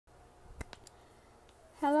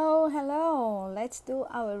Hello. Let's do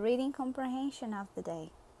our reading comprehension of the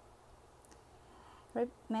day.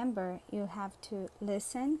 Remember, you have to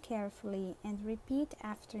listen carefully and repeat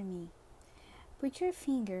after me. Put your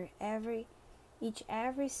finger every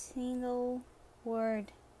single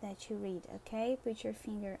word that you read, okay? Put your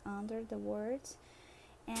finger under the words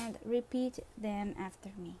and repeat them after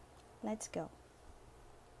me. Let's go.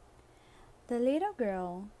 The little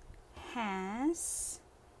girl has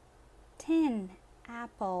 10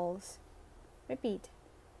 apples. Repeat.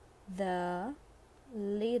 The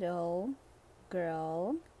little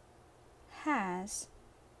girl has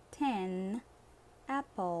 10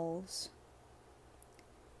 apples.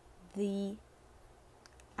 The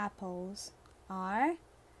apples are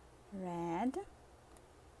red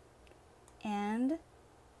and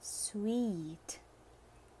sweet.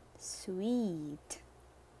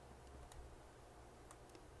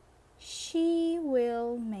 She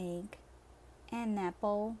will make an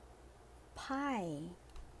apple pie.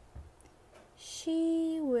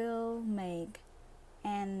 She will make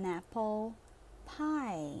an apple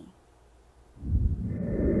pie.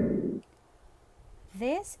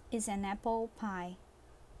 This is an apple pie.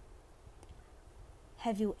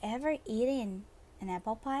 Have you ever eaten an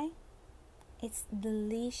apple pie? It's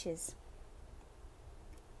delicious.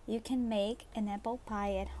 You can make an apple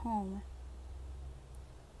pie at home.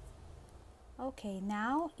 Okay,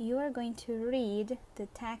 now you are going to read the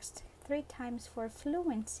text 3 times for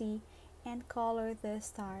fluency and color the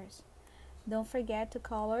stars. Don't forget to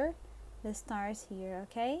color the stars here,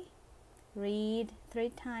 okay? Read 3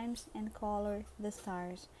 times and color the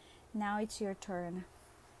stars. Now it's your turn.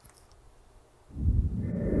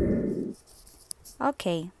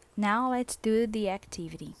 Okay, now let's do the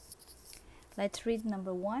activity. Let's read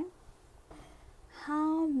number 1.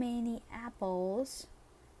 How many apples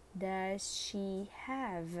does she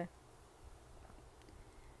have?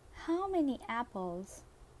 How many apples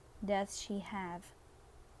does she have?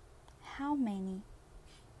 How many?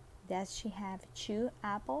 Does she have 2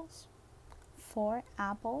 apples? 4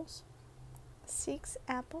 apples? 6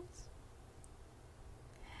 apples?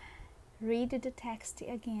 Read the text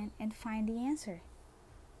again and find the answer.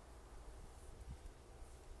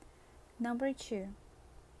 Number 2.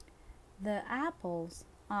 The apples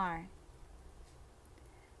are.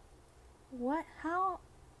 What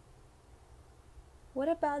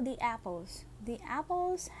about the apples? The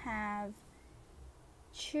apples have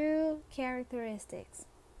 2 characteristics.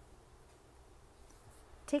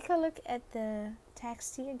 Take a look at the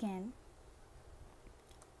text again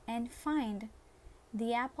and find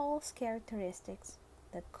the apple's characteristics,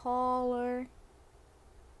 the color,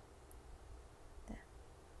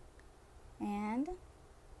 and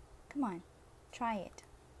come on, try it.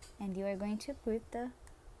 And you are going to put the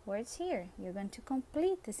words here. You're going to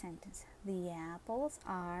complete the sentence. The apples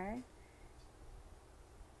are.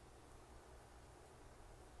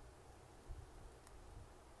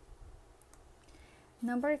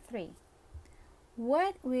 Number 3.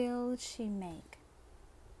 What will she make?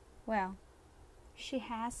 Well, she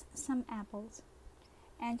has some apples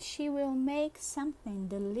and she will make something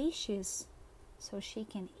delicious so she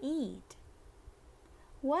can eat.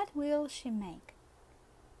 What will she make?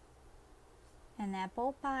 An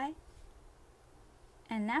apple pie?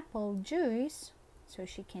 An apple juice so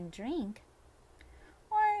she can drink?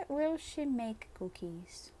 Or will she make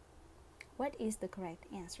cookies? What is the correct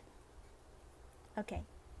answer? Okay,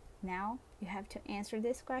 now you have to answer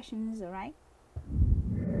these questions, alright?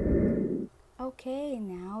 Okay,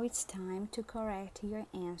 now it's time to correct your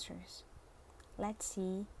answers. Let's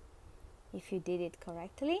see if you did it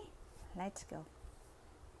correctly. Let's go.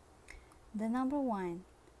 The number 1.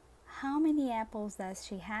 How many apples does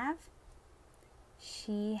she have?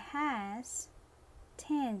 She has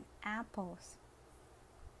 10 apples.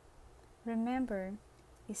 Remember,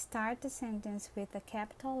 you start the sentence with a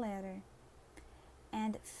capital letter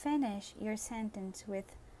and finish your sentence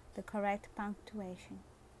with the correct punctuation.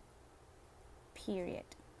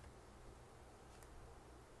 Period.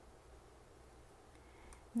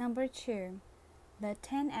 Number 2. The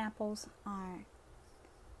 10 apples are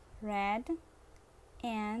red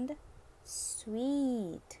and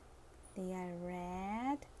sweet. They are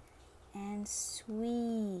red and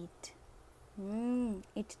sweet.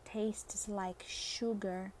 It tastes like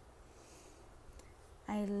sugar.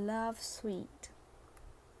 I love sweet.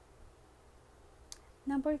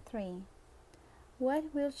 Number 3.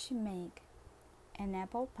 What will she make? An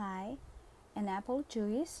apple pie, an apple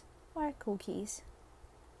juice, or cookies?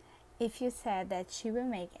 If you said that she will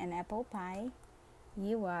make an apple pie,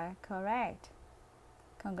 you are correct.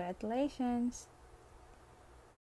 Congratulations!